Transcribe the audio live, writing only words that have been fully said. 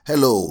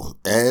Hello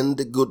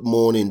and good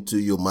morning to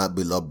you, my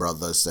beloved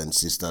brothers and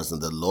sisters in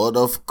the Lord.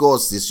 Of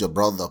course, this is your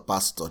brother,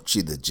 Pastor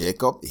Chide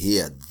Jacob,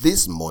 here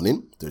this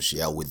morning to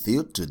share with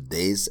you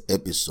today's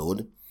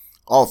episode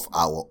of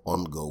our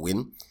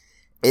ongoing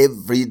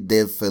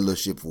everyday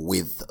fellowship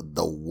with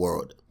the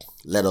Word.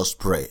 Let us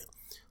pray.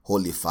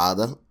 Holy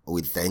Father,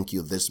 we thank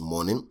you this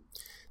morning.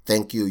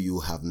 Thank you,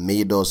 you have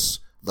made us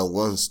the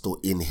ones to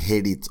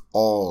inherit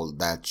all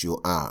that you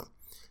are.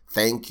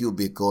 Thank you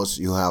because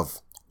you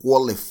have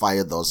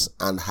qualified us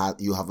and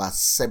you have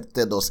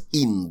accepted us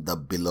in the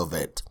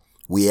beloved.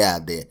 We are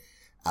the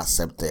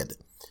accepted.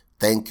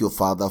 Thank you,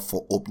 Father,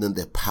 for opening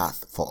the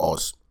path for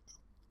us.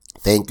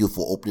 Thank you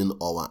for opening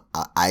our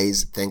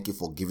eyes. Thank you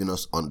for giving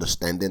us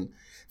understanding.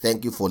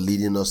 Thank you for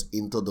leading us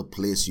into the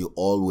place you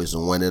always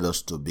wanted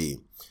us to be.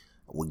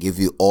 We give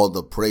you all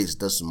the praise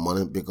this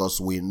morning because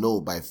we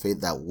know by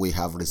faith that we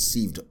have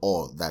received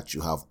all that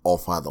you have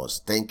offered us.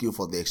 Thank you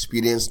for the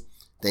experience.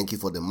 Thank you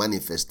for the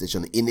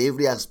manifestation in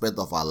every aspect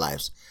of our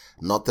lives.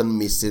 Nothing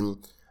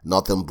missing,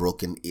 nothing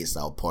broken is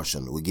our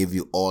portion. We give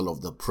you all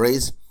of the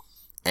praise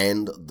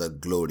and the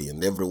glory.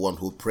 And everyone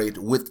who prayed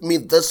with me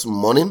this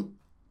morning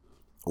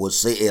will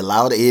say a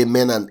loud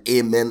amen and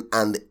amen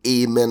and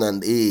amen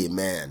and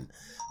amen.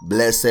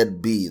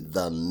 Blessed be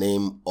the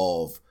name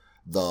of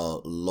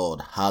the Lord.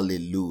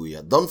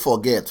 Hallelujah. Don't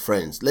forget,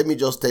 friends, let me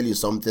just tell you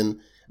something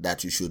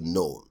that you should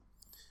know.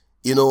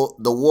 You know,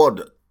 the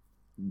word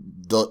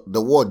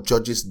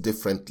judges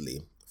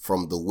differently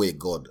from the way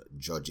God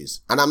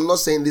judges. And I'm not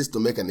saying this to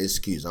make an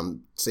excuse.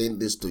 I'm saying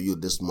this to you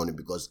this morning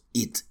because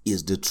it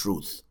is the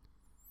truth.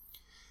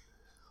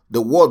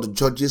 The word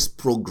judges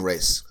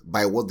progress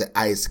by what the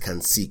eyes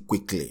can see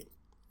quickly.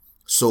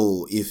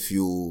 So if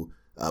you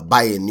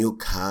buy a new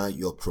car,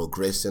 you're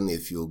progressing.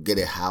 If you get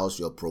a house,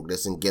 you're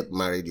progressing. Get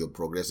married, you're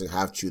progressing.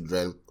 Have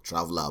children,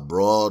 travel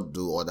abroad,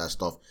 do all that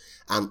stuff.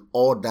 And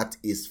all that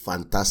is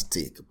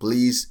fantastic.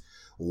 Please,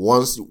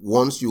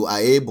 once you are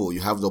able, you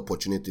have the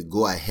opportunity to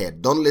go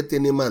ahead. Don't let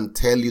any man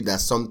tell you that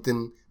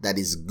something that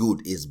is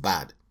good is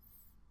bad.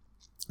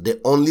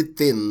 The only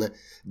thing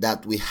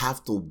that we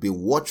have to be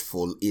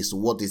watchful is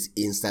what is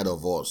inside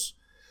of us.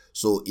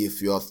 So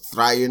if you're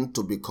trying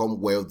to become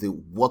wealthy,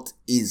 what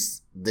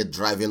is the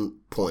driving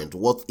point?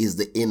 What is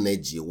the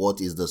energy?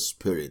 What is the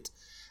spirit?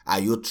 Are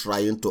you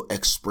trying to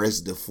express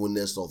the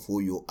fullness of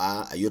who you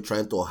are? Are you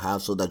trying to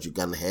have so that you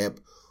can help?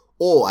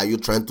 Or are you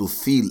trying to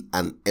feel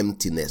an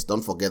emptiness?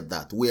 Don't forget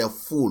that. We are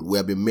full. We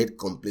have been made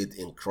complete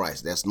in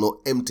Christ. There's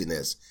no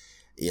emptiness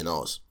in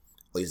us.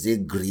 Or is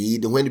it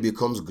greed? When it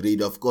becomes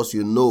greed, of course,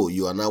 you know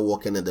you are now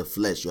walking in the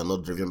flesh. You are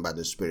not driven by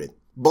the Spirit.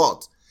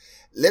 But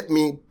let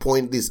me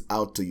point this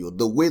out to you.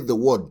 The way the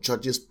word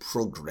judges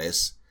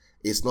progress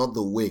is not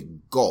the way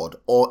God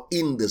or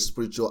in the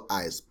spiritual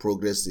eyes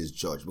progress is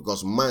judged.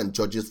 Because man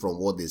judges from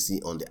what they see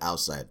on the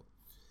outside.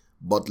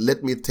 But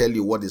let me tell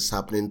you what is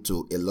happening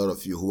to a lot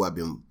of you who have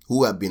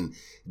been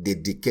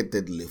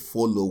dedicatedly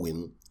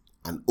following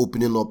and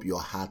opening up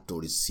your heart to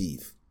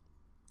receive.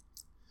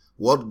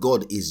 What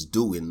God is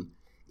doing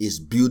is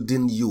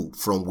building you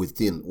from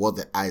within what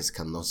the eyes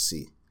cannot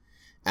see.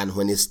 And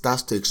when it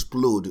starts to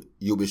explode,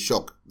 you'll be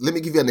shocked. Let me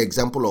give you an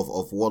example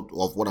of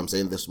what I'm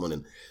saying this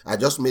morning. I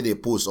just made a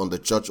post on the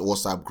church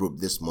WhatsApp group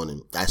this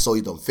morning. I saw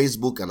it on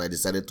Facebook and I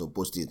decided to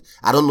post it.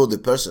 I don't know the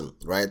person,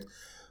 right?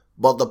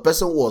 But the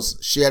person was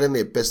sharing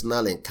a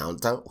personal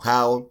encounter,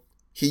 how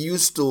he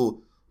used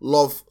to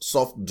love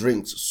soft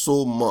drinks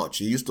so much.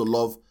 He used to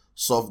love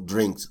soft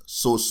drinks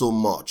so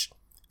much.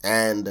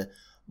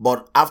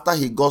 But after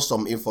he got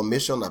some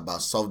information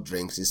about soft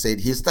drinks,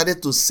 he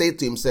started to say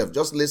to himself,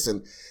 just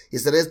listen, he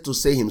started to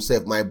say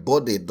himself, my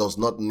body does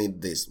not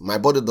need this. My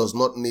body does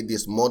not need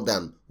this more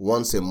than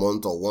once a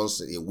month or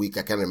once a week.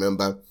 I can't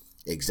remember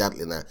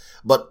exactly now.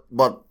 But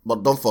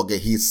don't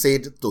forget, he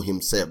said to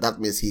himself, that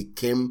means he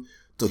came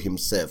to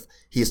himself.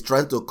 He's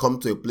trying to come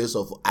to a place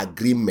of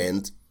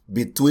agreement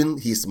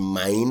between his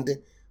mind,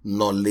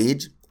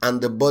 knowledge,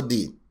 and the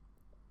body.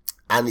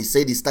 And he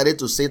started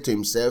to say to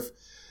himself,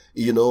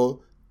 you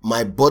know,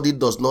 my body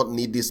does not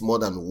need this more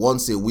than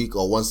once a week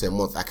or once a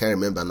month. I can't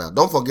remember now.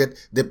 Don't forget,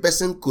 the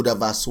person could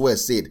have as well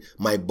said,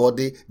 my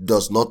body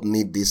does not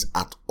need this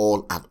at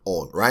all,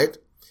 right?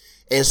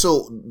 And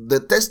so the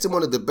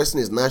testimony the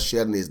person is now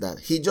sharing is that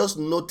he just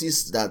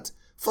noticed that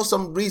for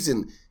some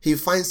reason, he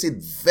finds it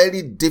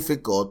very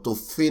difficult to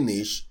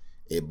finish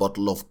a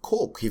bottle of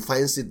Coke. He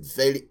finds it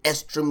very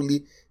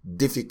extremely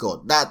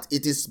difficult, that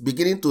it is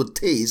beginning to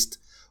taste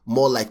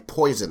more like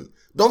poison.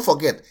 Don't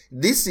forget,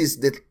 this is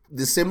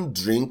the same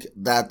drink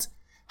that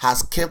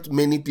has kept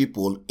many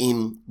people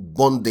in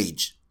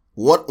bondage.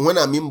 When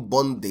I mean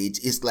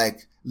bondage, it's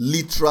like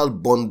literal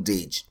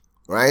bondage,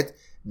 right?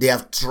 They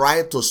have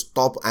tried to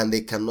stop and they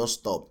cannot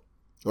stop,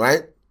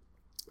 right?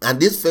 And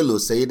this fellow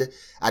said,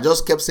 I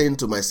just kept saying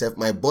to myself,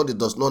 my body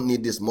does not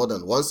need this more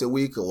than once a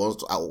week or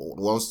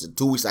once to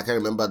 2 weeks. I can't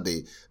remember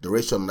the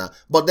duration now.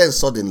 But then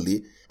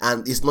suddenly,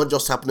 and it's not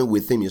just happening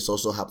with him, it's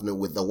also happening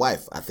with the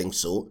wife. I think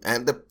so.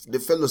 And the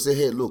fellow said,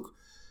 hey, look,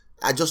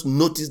 I just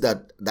noticed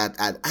that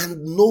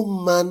and no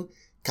man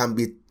can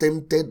be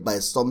tempted by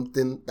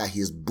something that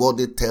his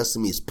body tells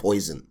him is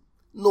poison.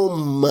 No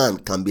man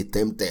can be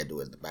tempted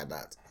by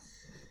that.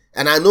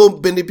 And I know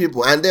many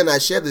people, and then I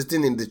shared this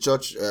thing in the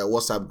church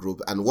WhatsApp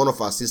group, and one of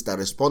our sisters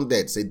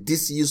responded, said,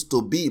 this used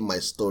to be my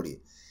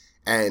story.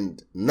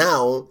 And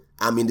now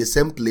I'm in the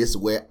same place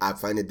where I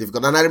find it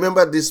difficult. And I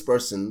remember this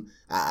person,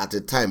 at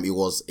the time, it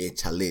was a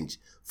challenge.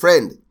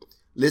 Friend,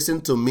 listen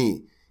to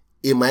me.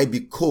 It might be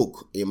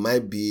Coke, it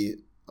might be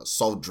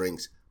soft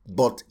drinks,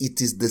 but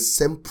it is the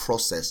same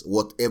process,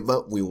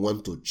 whatever we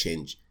want to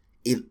change.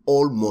 It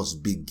all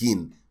must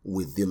begin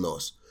within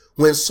us.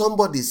 When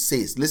somebody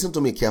says, listen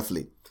to me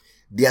carefully,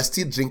 they are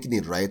still drinking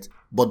it, right?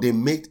 But they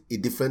make a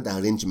different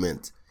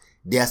arrangement.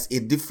 There's a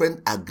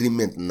different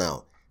agreement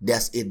now.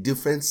 There's a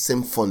different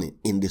symphony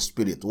in the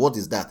spirit. What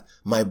is that?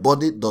 My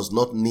body does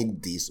not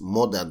need this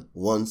more than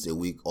once a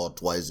week or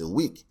twice a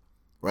week,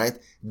 right?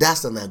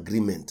 That's an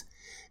agreement.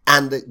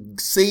 And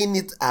saying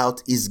it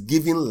out is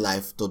giving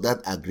life to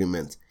that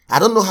agreement. I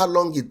don't know how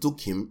long it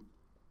took him.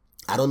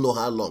 I don't know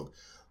how long.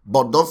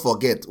 But don't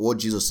forget what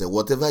Jesus said.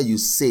 Whatever you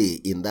say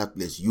in that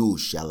place, you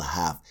shall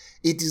have.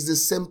 It is the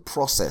same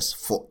process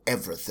for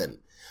everything.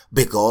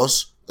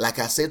 Because, like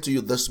I said to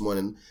you this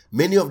morning,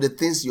 many of the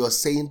things you are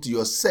saying to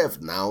yourself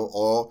now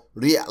or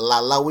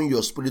allowing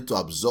your spirit to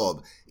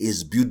absorb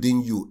is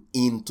building you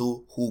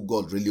into who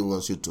God really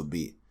wants you to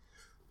be.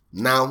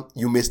 Now,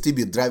 you may still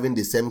be driving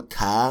the same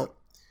car.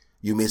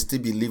 You may still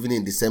be living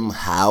in the same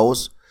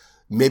house.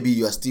 Maybe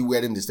you are still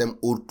wearing the same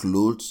old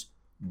clothes.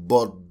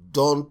 But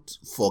don't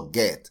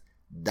forget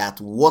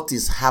that what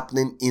is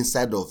happening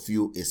inside of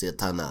you is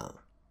eternal.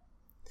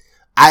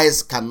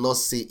 Eyes cannot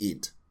see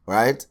it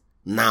right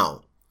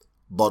now,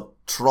 but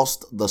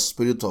trust the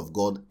Spirit of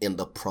God in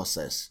the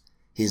process.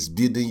 He's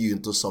building you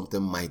into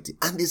something mighty.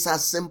 And it's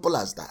as simple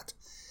as that.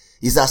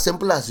 It's as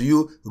simple as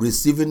you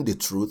receiving the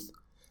truth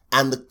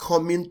and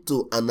coming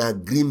to an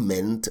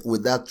agreement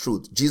with that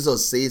truth.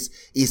 Jesus says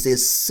it's a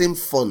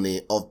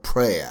symphony of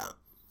prayer.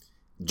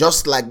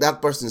 Just like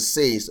that person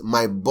says,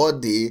 my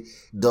body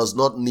does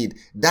not need.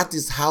 That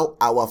is how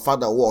our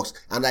Father works.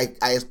 And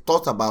I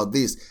thought about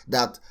this,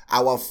 that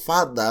our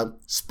Father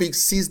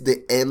sees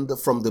the end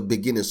from the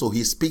beginning. So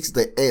he speaks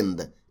the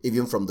end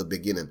even from the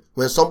beginning.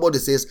 When somebody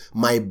says,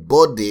 my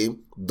body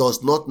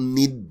does not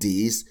need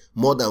this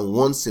more than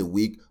once a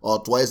week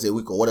or twice a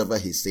week or whatever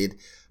he said,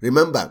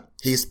 remember,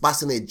 he's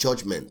passing a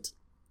judgment.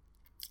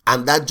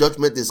 And that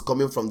judgment is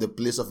coming from the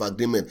place of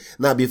agreement.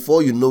 Now,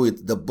 before you know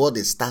it, the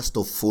body starts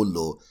to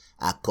follow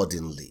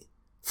accordingly.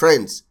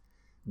 Friends,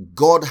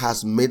 God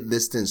has made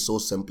this thing so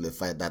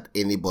simplified that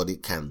anybody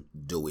can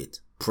do it.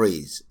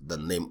 Praise the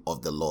name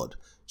of the Lord.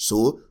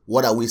 So,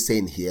 what are we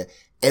saying here?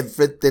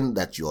 Everything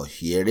that you're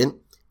hearing,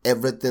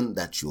 everything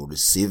that you're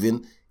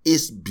receiving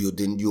is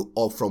building you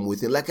up from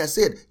within. Like I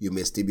said, you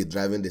may still be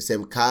driving the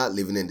same car,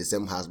 living in the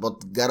same house,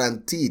 but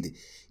guaranteed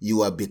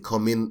you are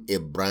becoming a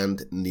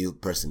brand new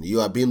person.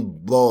 You are being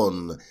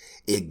born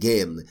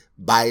again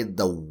by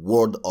the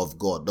Word of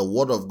God. The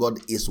Word of God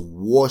is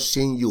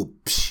washing you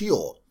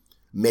pure,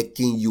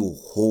 making you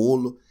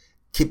whole,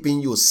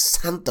 keeping you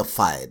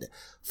sanctified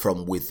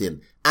from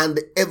within. And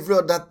every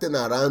other thing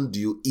around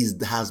you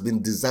has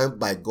been designed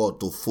by God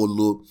to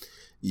follow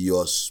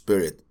your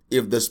spirit.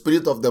 If the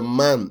spirit of the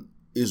man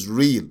is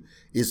real,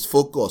 is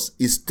focused,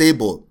 is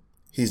stable,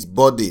 his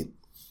body,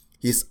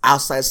 his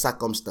outside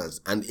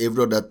circumstance, and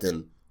every other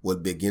thing will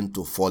begin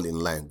to fall in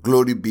line.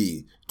 Glory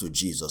be to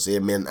Jesus.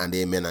 Amen and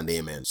amen and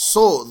amen.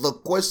 So the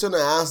question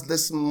I asked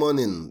this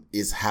morning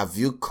is, have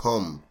you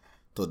come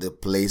to the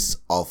place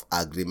of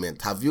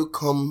agreement? Have you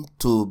come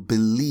to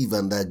believe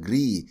and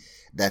agree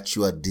that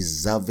you are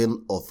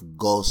deserving of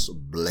God's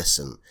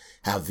blessing?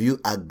 Have you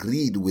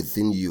agreed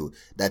within you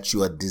that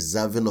you are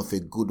deserving of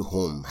a good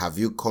home? Have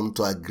you come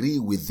to agree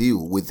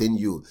within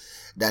you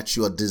that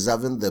you are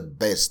deserving the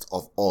best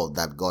of all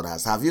that God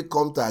has? Have you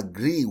come to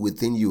agree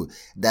within you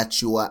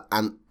that you are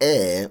an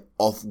heir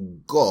of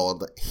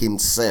God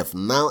himself,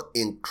 now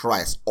in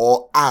Christ,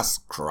 or as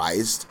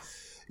Christ?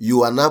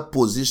 You are now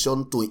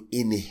positioned to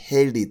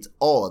inherit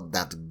all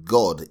that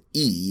God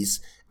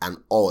is and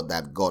all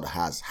that God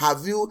has.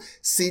 Have you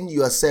seen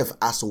yourself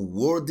as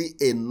worthy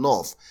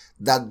enough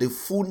that the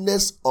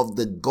fullness of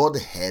the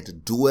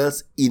Godhead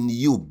dwells in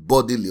you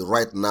bodily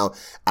right now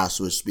as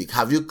we speak?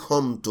 Have you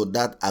come to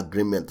that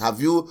agreement?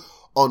 Have you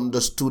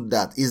understood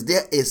that? Is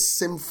there a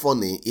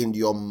symphony in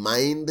your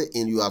mind,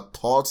 in your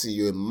thoughts, in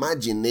your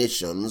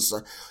imaginations,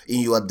 in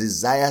your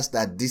desires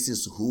that this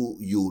is who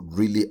you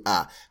really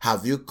are?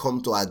 Have you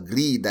come to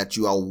agree that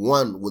you are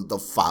one with the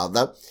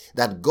Father,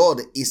 that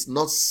God is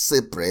not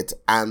separate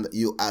and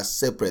you are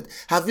separate?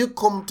 Have you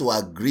come to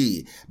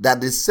agree that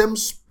the same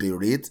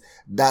Spirit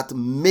that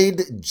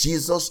made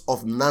Jesus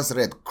of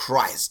Nazareth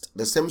Christ,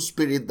 the same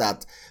Spirit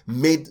that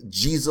made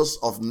Jesus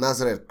of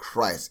Nazareth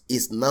Christ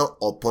is now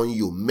upon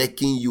you,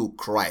 making you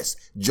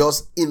Christ,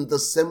 just in the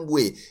same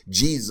way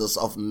Jesus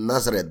of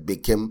Nazareth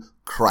became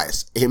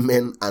Christ.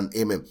 Amen and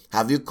amen.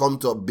 Have you come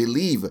to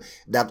believe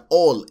that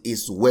all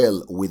is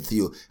well with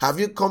you? Have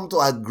you come to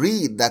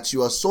agree that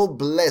you are so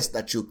blessed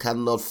that you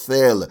cannot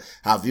fail?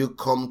 Have you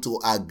come to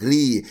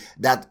agree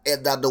that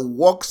the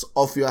works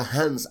of your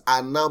hands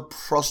are now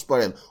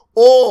prospering?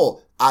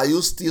 Or are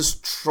you still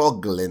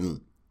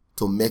struggling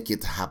to make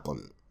it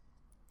happen?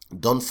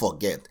 Don't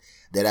forget,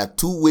 there are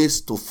two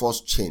ways to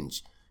force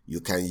change. You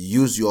can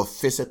use your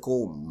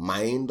physical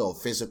mind or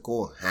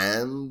physical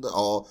hand,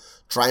 or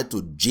try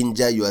to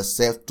ginger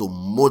yourself, to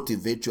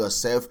motivate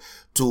yourself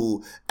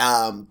to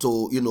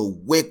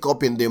wake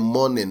up in the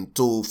morning,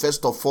 to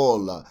first of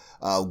all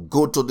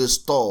go to the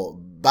store,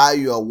 buy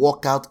your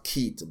workout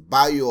kit,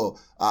 buy your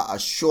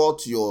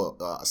short, your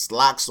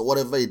slacks,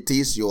 whatever it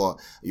is, your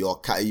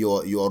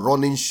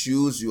running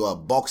shoes, your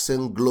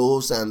boxing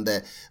gloves, and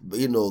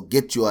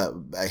get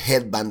your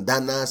head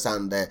bandanas,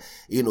 and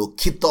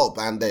kit up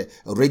and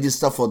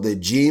register for the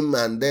gym,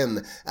 and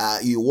then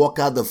you work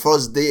out the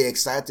first day,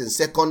 exciting,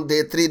 second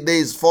day, 3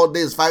 days, 4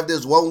 days, 5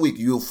 days, 1 week,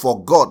 you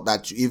forgot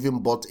that you even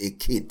bought a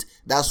kit.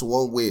 That's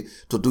one way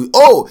to do it.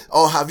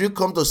 Or have you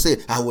come to say,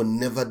 I will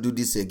never do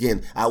this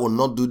again. I will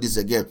not do this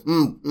again.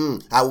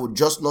 I will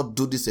just not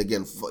do this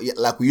again.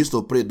 Like we used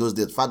to pray those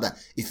days, Father,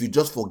 if you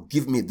just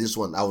forgive me this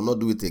one, I will not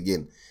do it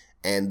again.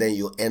 And then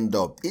you end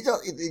up,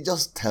 it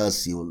just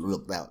tells you,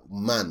 look, that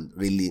man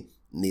really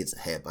needs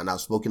help. And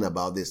I've spoken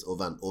about this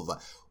over and over.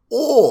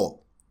 Or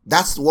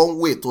that's one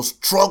way to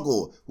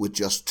struggle with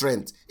your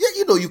strength.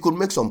 Yeah, you could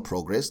make some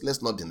progress.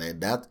 Let's not deny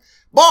that.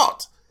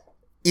 But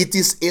it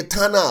is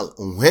eternal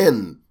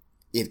when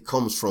it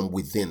comes from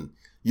within.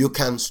 You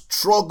can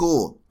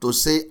struggle to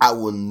say, I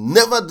will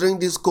never drink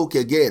this Coke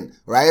again,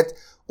 right?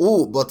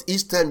 But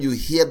each time you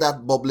hear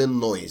that bubbling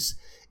noise,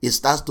 it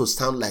starts to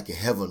sound like a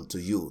heaven to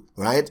you,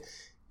 right?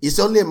 It's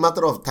only a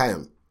matter of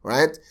time,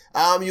 right?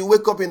 You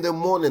wake up in the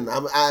morning,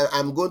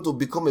 I'm going to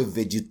become a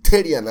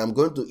vegetarian. I'm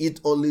going to eat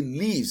only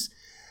leaves.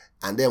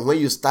 And then when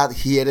you start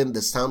hearing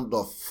the sound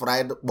of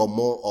fried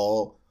bomo,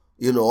 or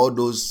all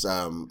those,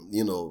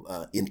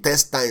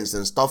 intestines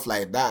and stuff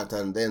like that.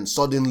 And then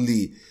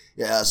suddenly,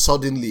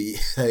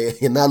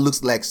 it now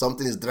looks like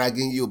something is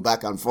dragging you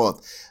back and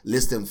forth.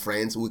 Listen,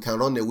 friends, we can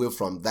run away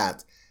from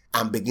that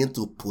and begin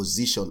to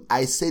position.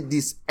 I say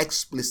this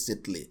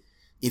explicitly.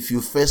 If you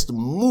first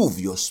move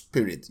your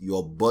spirit,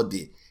 your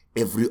body,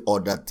 every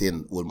other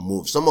thing will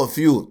move. Some of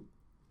you,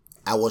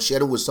 I was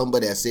sharing with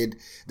somebody, I said,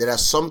 there are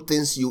some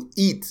things you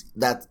eat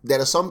that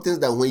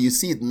when you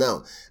see it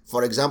now,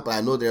 for example, I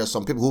know there are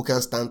some people who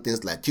can't stand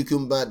things like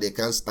cucumber, they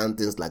can't stand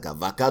things like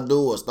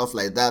avocado or stuff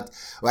like that,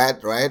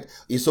 right?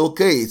 It's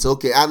okay.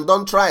 And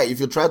don't try. If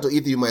you try to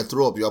eat it, you might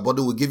throw up. Your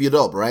body will give it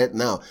up right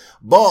now.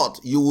 But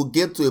you will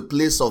get to a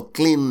place of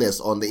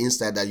cleanness on the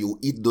inside that you will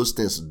eat those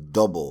things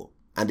double,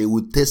 and they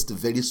will taste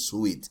very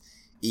sweet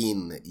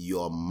in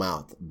your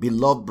mouth.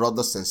 Beloved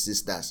brothers and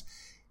sisters,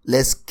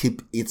 let's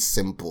keep it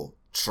simple.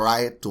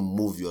 Try to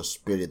move your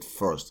spirit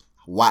first.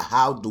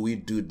 How do we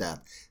do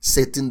that?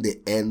 Setting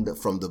the end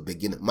from the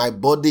beginning. My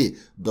body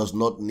does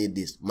not need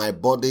this. My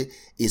body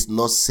is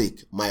not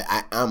sick.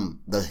 I am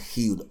the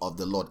healed of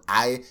the Lord.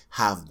 I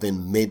have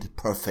been made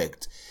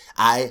perfect.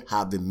 I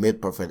have been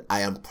made perfect.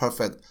 I am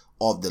perfect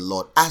of the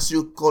Lord. As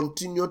you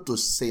continue to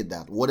say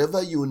that,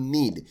 whatever you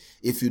need,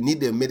 if you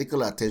need a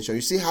medical attention,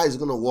 you see how it's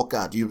going to work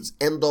out. You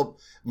end up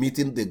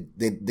meeting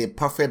the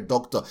perfect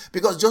doctor,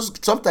 because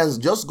sometimes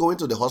just going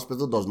to the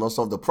hospital does not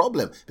solve the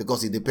problem,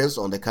 because it depends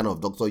on the kind of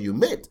doctor you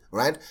met,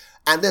 right?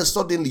 And then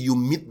suddenly you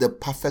meet the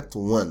perfect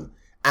one,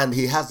 and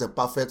he has a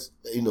perfect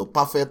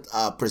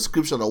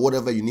prescription or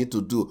whatever you need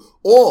to do,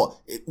 or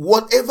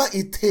whatever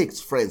it takes,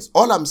 friends.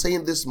 All I'm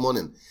saying this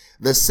morning,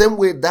 the same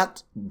way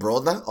that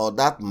brother or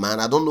that man,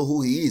 I don't know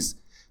who he is,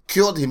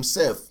 cured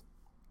himself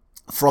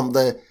from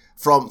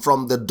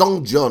the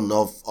dungeon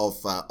of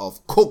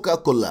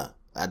Coca-Cola,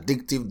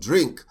 addictive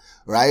drink,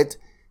 right?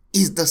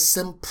 Is the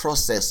same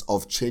process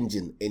of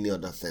changing any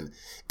other thing.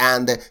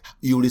 And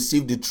you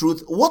receive the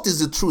truth. What is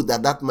the truth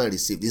that man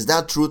received? Is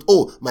that truth?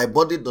 My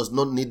body does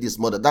not need this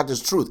mother. That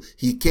is truth.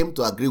 He came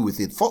to agree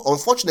with it.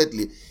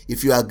 Unfortunately,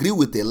 if you agree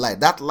with a lie,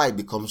 that lie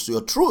becomes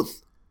your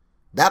truth.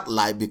 That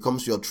lie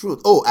becomes your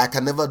truth. I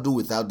can never do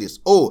without this.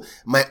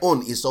 My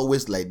own is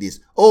always like this.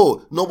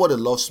 Nobody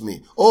loves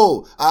me.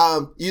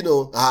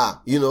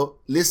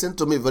 Listen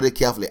to me very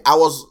carefully. I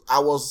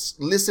was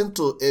listening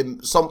to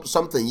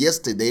something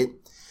yesterday,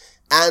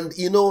 and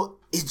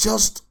it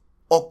just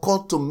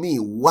occurred to me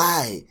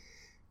why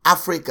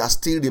Africa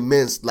still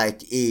remains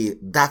like a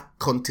dark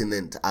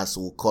continent, as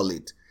we'll call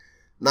it.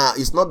 Now,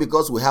 it's not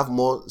because we have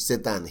more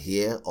Satan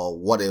here or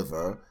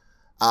whatever.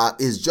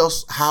 It's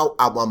just how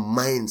our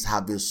minds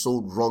have been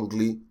so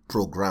wrongly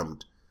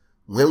programmed.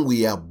 When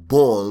we are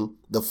born,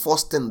 the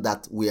first thing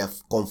that we are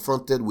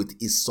confronted with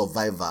is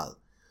survival.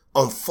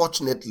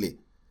 Unfortunately,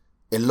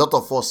 a lot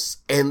of us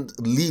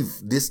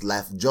live this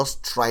life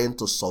just trying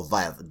to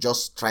survive,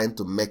 just trying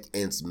to make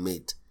ends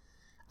meet.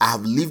 I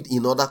have lived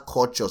in other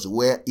cultures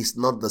where it's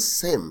not the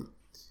same.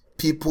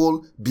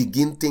 People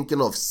begin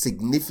thinking of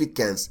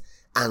significance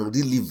and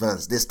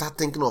relevance. They start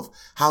thinking of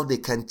how they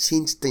can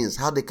change things,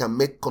 how they can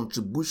make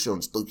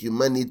contributions to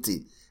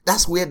humanity.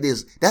 That's where they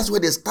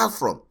start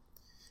from.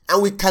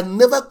 And we can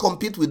never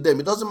compete with them.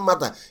 It doesn't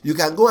matter. You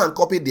can go and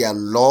copy their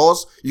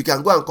laws. You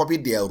can go and copy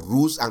their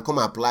rules and come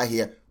and apply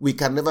here. We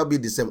can never be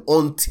the same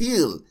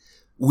until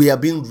we are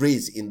being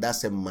raised in that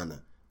same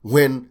manner.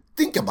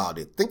 Think about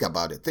it.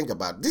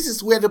 This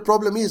is where the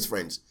problem is,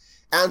 friends.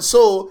 And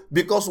so,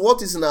 because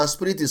what is in our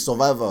spirit is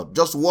survival,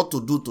 just what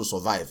to do to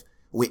survive,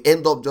 we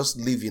end up just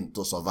living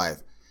to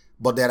survive.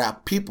 But there are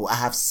people, I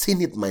have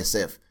seen it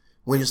myself.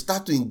 When you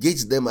start to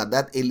engage them at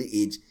that early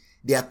age,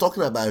 they are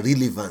talking about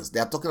relevance. They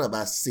are talking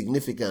about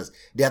significance.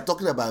 They are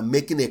talking about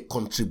making a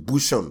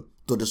contribution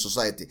to the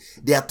society.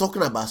 They are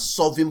talking about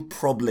solving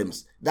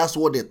problems. That's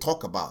what they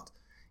talk about.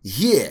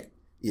 Here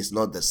is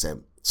not the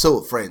same.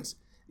 So, friends,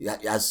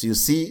 as you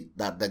see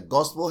that the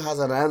gospel has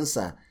an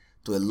answer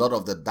to a lot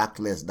of the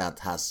darkness that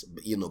has,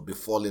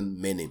 befallen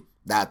many.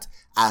 That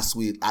as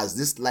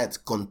this light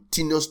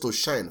continues to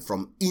shine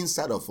from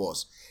inside of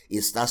us,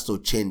 it starts to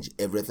change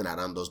everything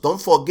around us. Don't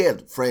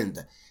forget,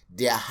 friend,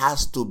 there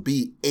has to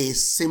be a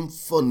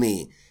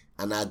symphony,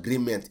 an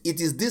agreement. It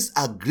is this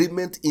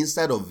agreement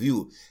inside of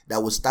you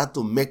that will start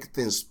to make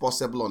things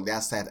possible on their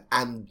side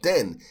and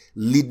then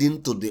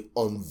leading to the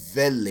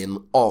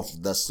unveiling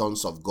of the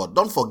sons of God.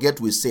 Don't forget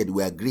we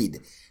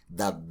agreed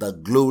that the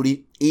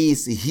glory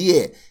is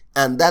here,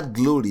 and that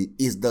glory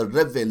is the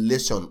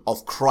revelation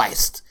of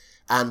Christ.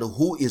 And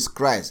who is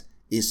Christ?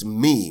 Is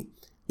me,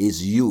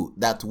 is you,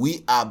 that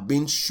we are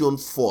being shown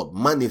forth,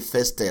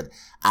 manifested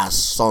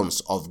as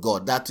sons of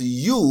God, that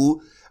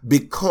you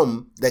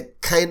become the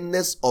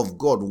kindness of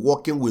God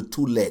walking with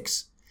two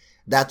legs,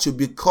 that you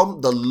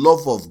become the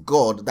love of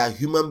God that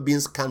human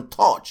beings can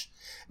touch,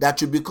 that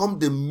you become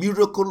the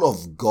miracle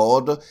of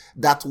God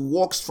that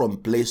walks from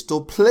place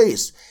to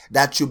place,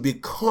 that you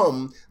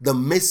become the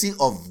mercy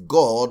of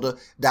God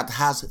that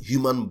has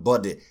human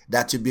body,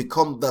 that you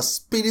become the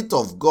Spirit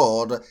of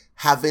God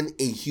having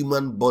a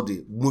human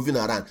body moving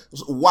around.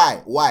 So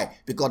why?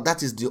 Because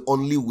that is the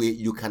only way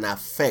you can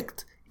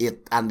affect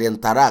it and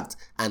interact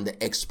and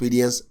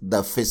experience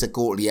the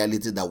physical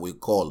reality that we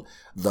call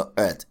the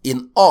earth.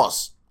 In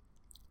us,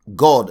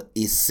 God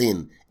is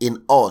seen.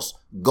 In us,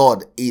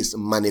 God is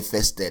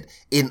manifested.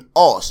 In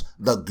us,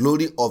 the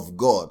glory of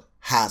God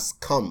has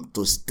come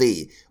to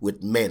stay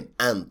with men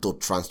and to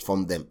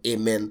transform them.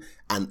 Amen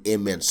and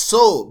amen.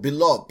 So,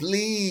 beloved,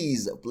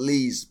 please,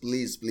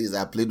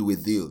 I plead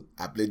with you.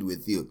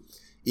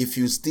 If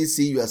you still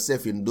see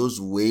yourself in those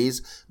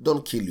ways,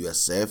 don't kill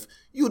yourself.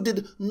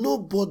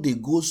 Nobody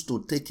goes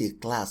to take a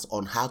class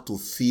on how to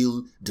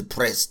feel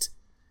depressed.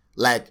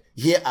 Like,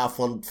 here are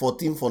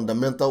 14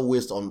 fundamental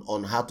ways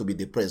on how to be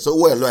depressed. So,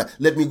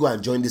 let me go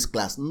and join this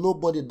class.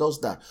 Nobody does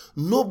that.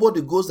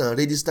 Nobody goes and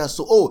registers.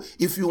 So,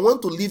 if you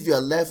want to live your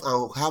life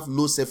and have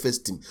low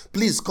self-esteem,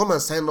 please come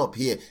and sign up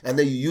here. And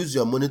then you use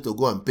your money to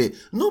go and pay.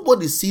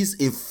 Nobody sees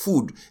a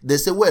food. They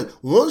say,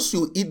 once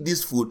you eat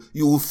this food,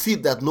 you will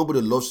feel that nobody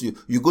loves you.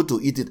 You go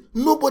to eat it.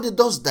 Nobody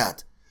does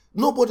that.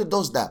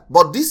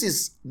 But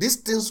these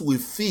things we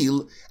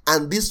feel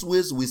and these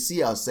ways we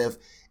see ourselves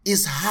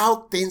is how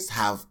things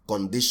have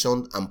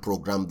conditioned and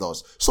programmed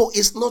us. So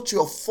it's not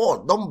your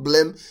fault. Don't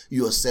blame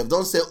yourself.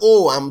 Don't say,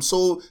 I'm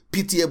so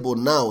pitiable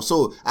now.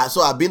 So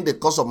I've been the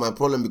cause of my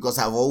problem because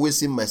I've always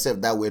seen myself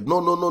that way.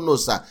 No,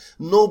 sir.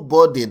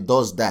 Nobody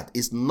does that.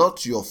 It's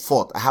not your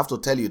fault. I have to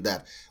tell you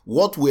that.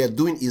 What we are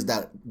doing is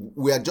that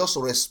we are just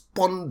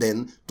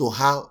responding to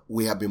how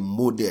we have been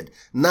molded.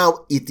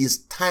 Now it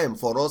is time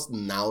for us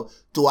now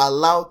to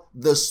allow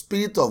the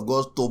Spirit of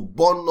God to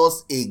born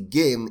us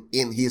again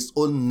in His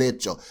own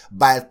nature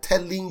by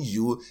telling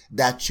you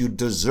that you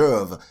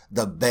deserve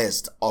the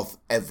best of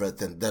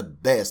everything, the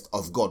best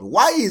of God.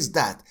 Why is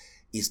that?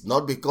 It's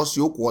not because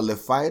you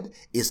qualified.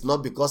 It's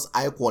not because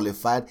I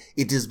qualified.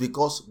 It is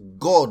because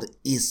God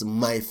is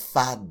my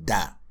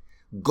Father.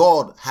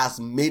 God has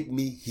made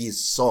me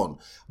His son.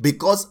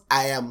 Because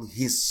I am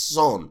His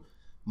son,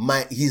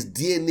 my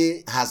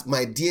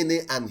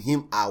DNA and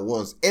Him are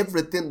one.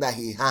 Everything that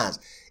He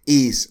has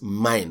is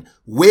mine.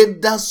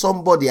 Whether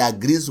somebody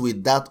agrees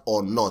with that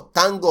or not,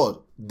 thank God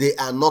they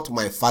are not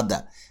my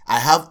father. I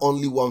have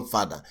only one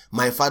Father.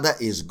 My Father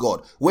is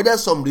God. Whether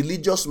some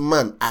religious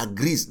man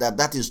agrees that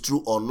that is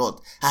true or not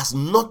has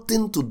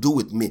nothing to do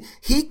with me.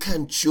 He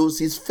can choose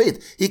his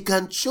faith. He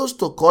can choose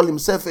to call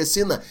himself a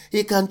sinner.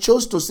 He can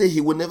choose to say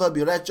he will never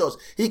be righteous.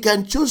 He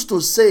can choose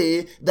to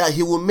say that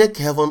he will make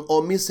heaven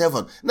or miss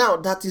heaven. Now,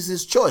 that is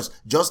his choice.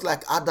 Just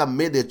like Adam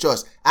made a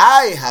choice.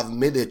 I have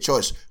made a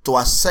choice to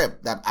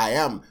accept that I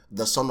am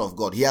the Son of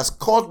God. He has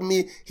called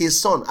me His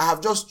son. I have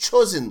just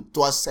chosen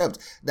to accept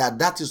that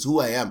that is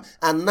who I am.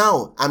 And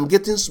now I'm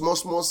getting small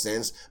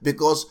sense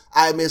because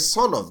I'm a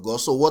son of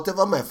God. So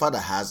whatever my Father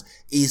has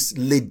is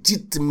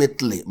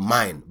legitimately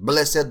mine.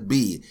 Blessed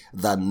be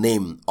the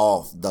name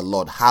of the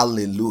Lord.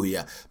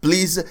 Hallelujah.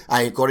 Please,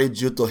 I encourage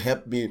you to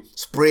help me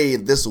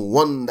spread this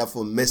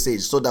wonderful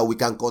message so that we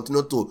can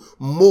continue to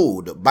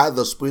mold by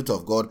the Spirit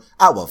of God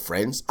our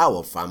friends,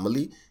 our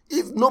family,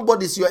 If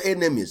nobody's your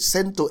enemy,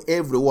 send to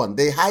everyone.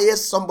 The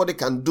highest somebody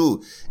can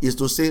do is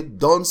to say,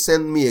 don't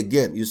send me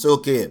again. You say,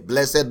 okay,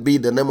 blessed be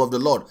the name of the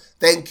Lord.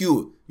 Thank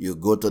you. You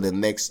go to the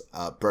next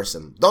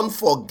person. Don't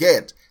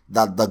forget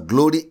that the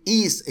glory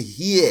is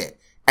here.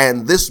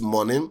 And this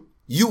morning,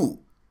 you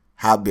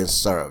have been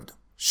served.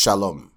 Shalom.